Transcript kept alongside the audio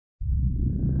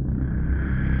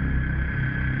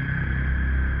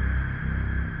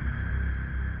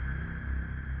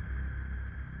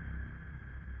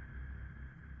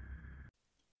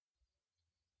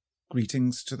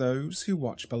Greetings to those who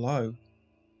watch below.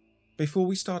 Before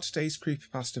we start today's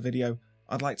creepypasta video,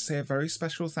 I'd like to say a very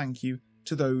special thank you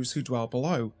to those who dwell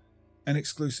below, an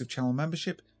exclusive channel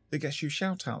membership that gets you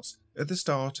shoutouts at the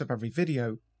start of every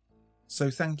video. So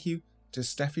thank you to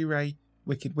Steffi Ray,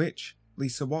 Wicked Witch,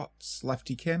 Lisa Watts,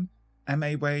 Lefty Kim,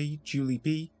 M.A. Way, Julie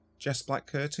B, Jess Black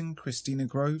Curtain, Christina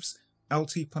Groves,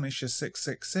 LT Punisher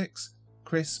 666,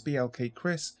 Chris BLK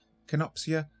Chris,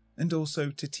 Canopsia, and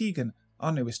also to Tegan,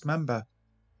 our newest member.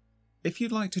 If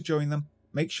you'd like to join them,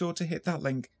 make sure to hit that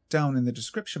link down in the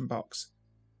description box.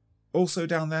 Also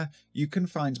down there, you can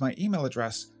find my email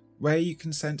address, where you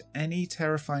can send any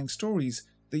terrifying stories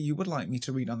that you would like me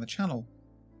to read on the channel.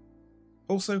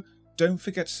 Also, don't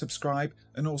forget to subscribe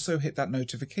and also hit that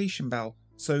notification bell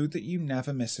so that you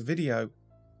never miss a video.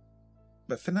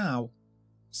 But for now,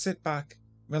 sit back,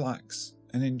 relax,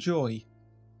 and enjoy.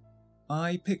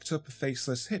 I picked up a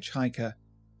Faceless Hitchhiker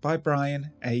by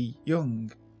Brian A.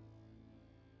 Young.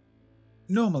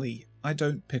 Normally, I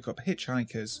don't pick up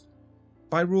hitchhikers.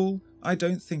 By rule, I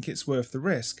don't think it's worth the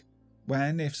risk,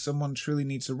 when if someone truly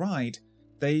needs a ride,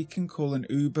 they can call an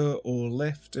Uber or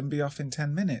Lyft and be off in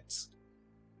 10 minutes.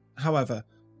 However,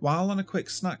 while on a quick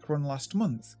snack run last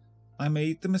month, I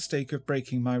made the mistake of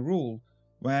breaking my rule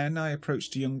when I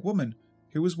approached a young woman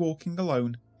who was walking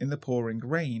alone in the pouring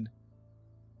rain.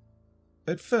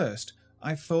 At first,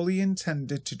 I fully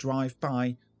intended to drive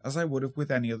by as I would have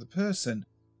with any other person.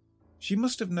 She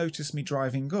must have noticed me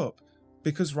driving up,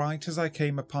 because right as I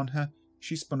came upon her,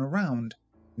 she spun around,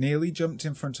 nearly jumped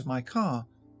in front of my car,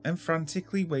 and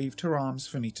frantically waved her arms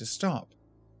for me to stop.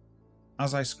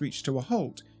 As I screeched to a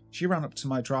halt, she ran up to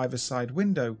my driver's side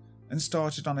window and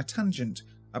started on a tangent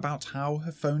about how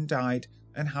her phone died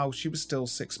and how she was still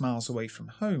 6 miles away from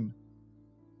home.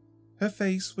 Her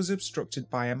face was obstructed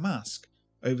by a mask,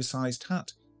 oversized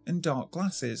hat, and dark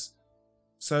glasses,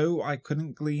 so I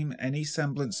couldn't glean any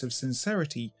semblance of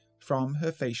sincerity from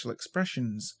her facial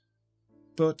expressions,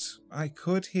 but I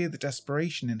could hear the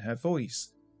desperation in her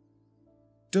voice.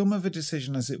 Dumb of a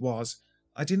decision as it was,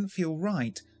 I didn't feel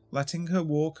right letting her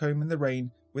walk home in the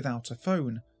rain without a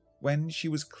phone, when she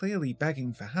was clearly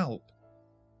begging for help.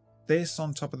 This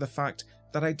on top of the fact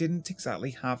that I didn't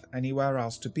exactly have anywhere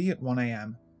else to be at 1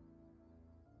 a.m.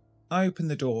 I opened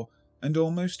the door, and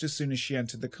almost as soon as she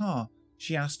entered the car,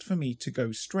 she asked for me to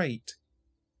go straight.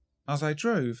 As I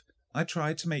drove, I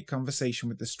tried to make conversation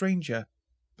with the stranger,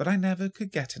 but I never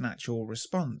could get an actual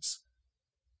response.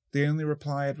 The only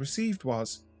reply I'd received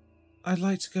was, "I'd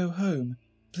like to go home.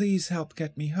 Please help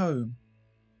get me home."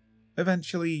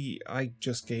 Eventually, I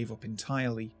just gave up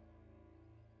entirely.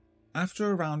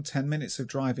 After around 10 minutes of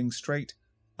driving straight,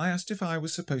 I asked if I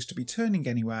was supposed to be turning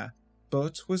anywhere,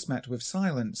 but was met with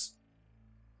silence.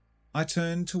 I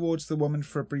turned towards the woman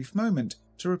for a brief moment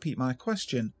to repeat my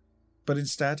question, but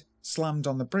instead slammed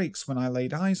on the brakes when I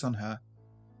laid eyes on her.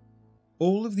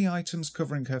 All of the items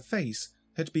covering her face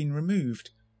had been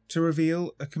removed to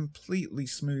reveal a completely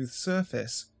smooth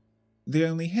surface. The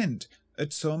only hint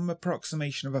at some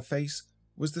approximation of a face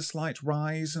was the slight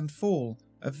rise and fall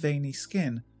of veiny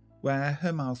skin where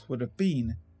her mouth would have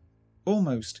been,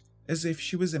 almost as if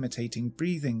she was imitating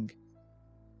breathing.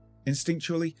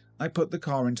 Instinctually, I put the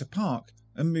car into park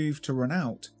and moved to run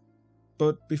out,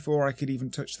 but before I could even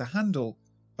touch the handle,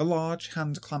 a large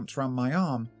hand clamped around my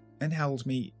arm and held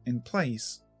me in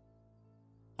place.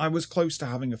 I was close to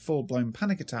having a full-blown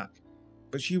panic attack,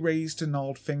 but she raised a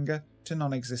gnarled finger to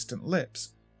non-existent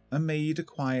lips and made a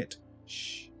quiet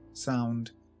shh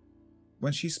sound.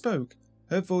 When she spoke,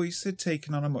 her voice had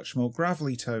taken on a much more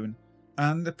gravelly tone,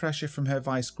 and the pressure from her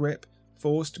vice grip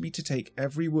forced me to take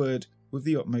every word with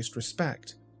the utmost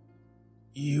respect.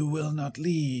 "You will not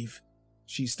leave,"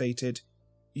 she stated.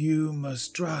 "You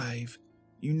must drive.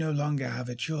 You no longer have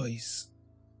a choice."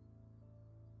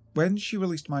 When she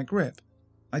released my grip,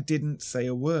 I didn't say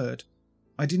a word.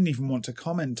 I didn't even want to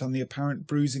comment on the apparent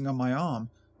bruising on my arm,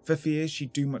 for fear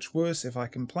she'd do much worse if I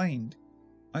complained.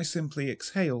 I simply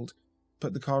exhaled,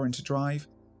 put the car into drive,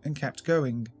 and kept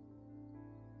going.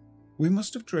 We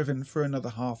must have driven for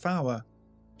another half hour.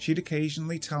 She'd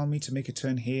occasionally tell me to make a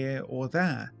turn here or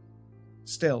there.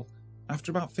 Still,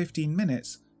 after about 15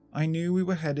 minutes, I knew we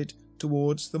were headed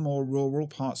towards the more rural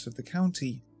parts of the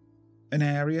county, an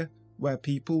area where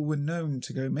people were known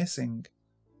to go missing.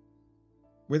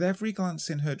 With every glance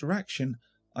in her direction,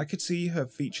 I could see her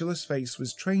featureless face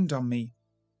was trained on me.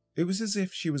 It was as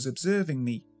if she was observing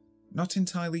me, not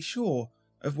entirely sure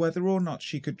of whether or not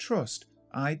she could trust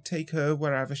I'd take her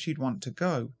wherever she'd want to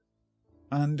go.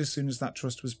 And as soon as that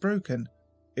trust was broken,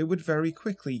 it would very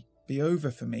quickly be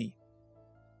over for me.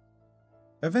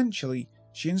 Eventually,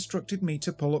 she instructed me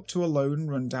to pull up to a lone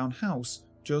rundown house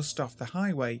just off the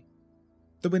highway.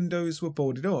 The windows were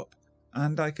boarded up,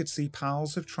 and I could see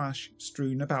piles of trash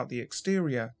strewn about the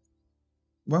exterior.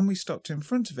 When we stopped in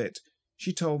front of it,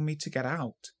 she told me to get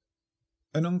out.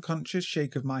 An unconscious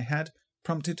shake of my head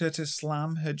prompted her to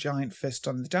slam her giant fist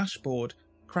on the dashboard,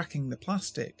 cracking the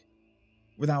plastic.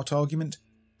 Without argument,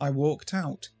 I walked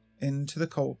out into the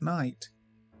cold night.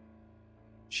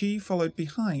 She followed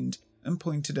behind and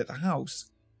pointed at the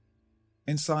house.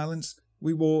 In silence,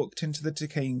 we walked into the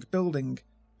decaying building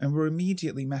and were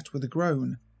immediately met with a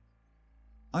groan.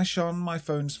 I shone my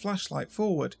phone's flashlight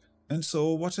forward and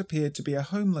saw what appeared to be a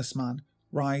homeless man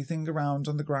writhing around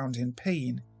on the ground in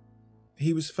pain.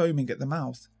 He was foaming at the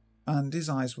mouth, and his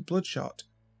eyes were bloodshot.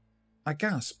 I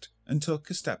gasped and took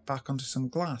a step back onto some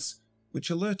glass, which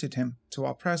alerted him to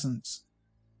our presence.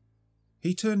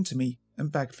 He turned to me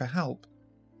and begged for help.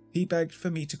 He begged for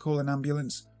me to call an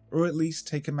ambulance or at least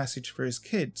take a message for his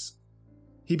kids.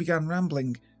 He began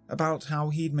rambling about how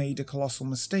he'd made a colossal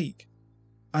mistake,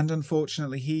 and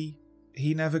unfortunately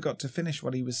he never got to finish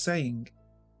what he was saying.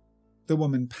 The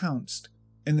woman pounced.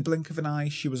 In the blink of an eye,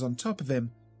 she was on top of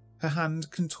him, her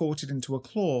hand contorted into a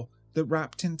claw that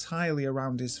wrapped entirely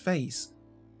around his face.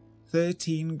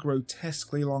 13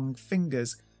 grotesquely long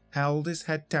fingers held his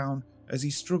head down as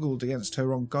he struggled against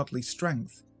her ungodly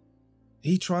strength.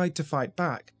 He tried to fight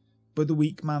back, but the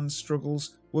weak man's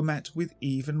struggles were met with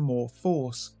even more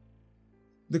force.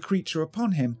 The creature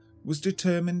upon him was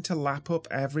determined to lap up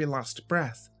every last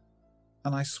breath,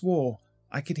 and I swore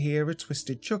I could hear a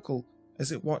twisted chuckle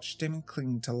as it watched him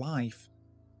cling to life.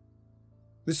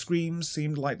 The screams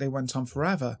seemed like they went on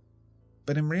forever,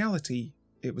 but in reality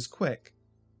it was quick.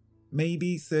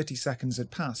 Maybe 30 seconds had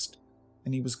passed,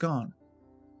 and he was gone.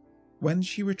 When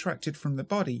she retracted from the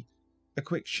body, a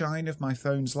quick shine of my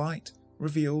phone's light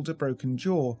revealed a broken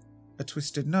jaw, a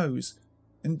twisted nose,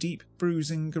 and deep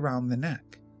bruising around the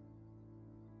neck.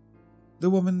 The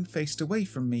woman faced away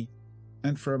from me,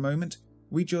 and for a moment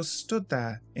we just stood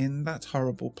there in that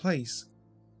horrible place.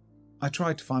 I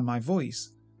tried to find my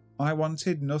voice. I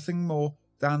wanted nothing more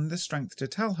than the strength to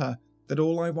tell her that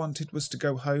all I wanted was to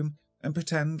go home and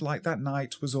pretend like that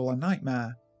night was all a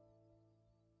nightmare.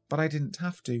 But I didn't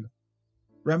have to.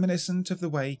 Reminiscent of the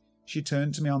way she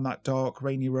turned to me on that dark,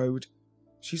 rainy road,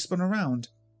 she spun around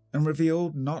and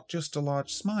revealed not just a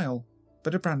large smile,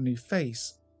 but a brand new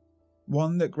face.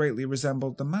 One that greatly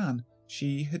resembled the man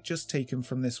she had just taken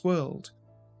from this world.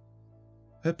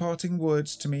 Her parting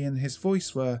words to me in his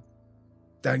voice were,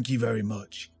 "Thank you very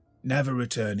much. Never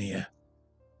return here."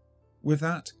 With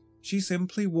that, she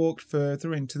simply walked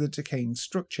further into the decaying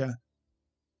structure.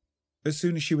 As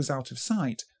soon as she was out of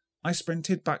sight, I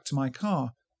sprinted back to my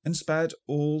car and sped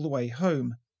all the way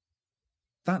home.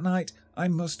 That night, I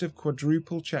must have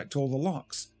quadruple checked all the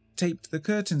locks, taped the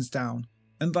curtains down,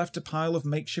 and left a pile of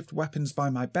makeshift weapons by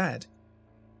my bed.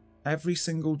 Every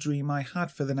single dream I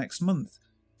had for the next month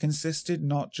consisted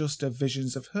not just of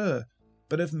visions of her,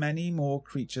 but of many more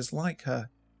creatures like her.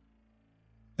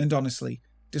 And honestly,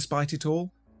 despite it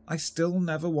all, I still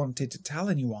never wanted to tell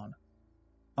anyone.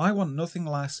 I want nothing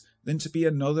less than to be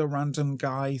another random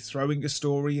guy throwing a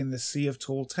story in the sea of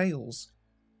tall tales.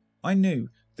 I knew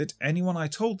that anyone I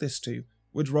told this to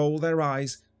would roll their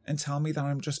eyes and tell me that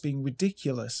I'm just being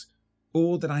ridiculous,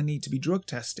 or that I need to be drug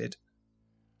tested.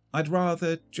 I'd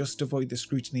rather just avoid the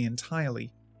scrutiny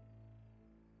entirely.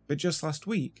 But just last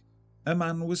week, a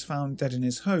man was found dead in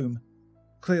his home,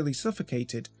 clearly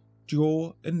suffocated,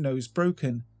 jaw and nose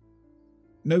broken.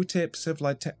 No tips have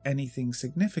led to anything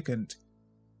significant.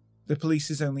 The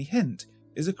police's only hint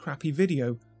is a crappy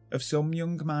video of some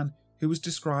young man who was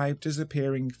described as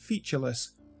appearing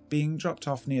featureless being dropped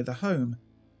off near the home.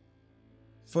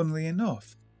 Funnily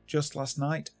enough, just last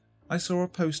night, I saw a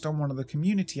post on one of the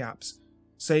community apps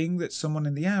saying that someone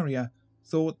in the area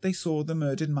thought they saw the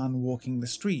murdered man walking the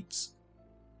streets.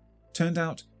 Turned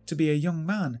out to be a young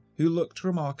man who looked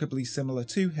remarkably similar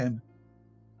to him.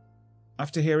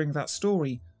 After hearing that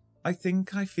story, I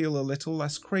think I feel a little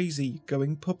less crazy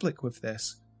going public with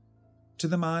this. To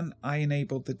the man I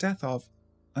enabled the death of,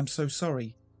 I'm so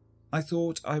sorry. I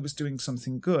thought I was doing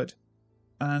something good,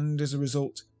 and as a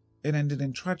result, it ended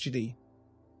in tragedy.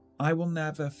 I will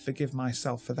never forgive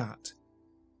myself for that.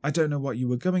 I don't know what you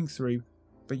were going through,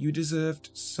 but you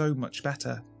deserved so much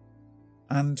better.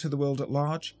 And to the world at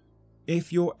large,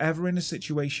 if you're ever in a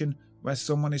situation where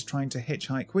someone is trying to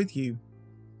hitchhike with you,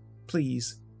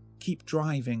 please keep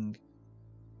driving.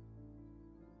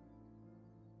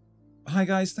 Hi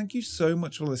guys, thank you so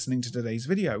much for listening to today's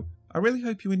video. I really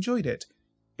hope you enjoyed it.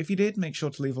 If you did, make sure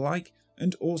to leave a like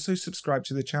and also subscribe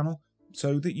to the channel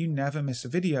so that you never miss a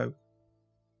video.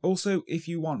 Also, if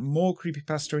you want more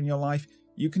creepypasta in your life,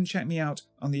 you can check me out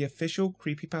on the official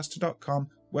creepypasta.com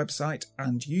website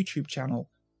and YouTube channel.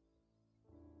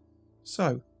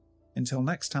 So, until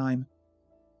next time,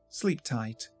 sleep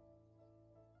tight.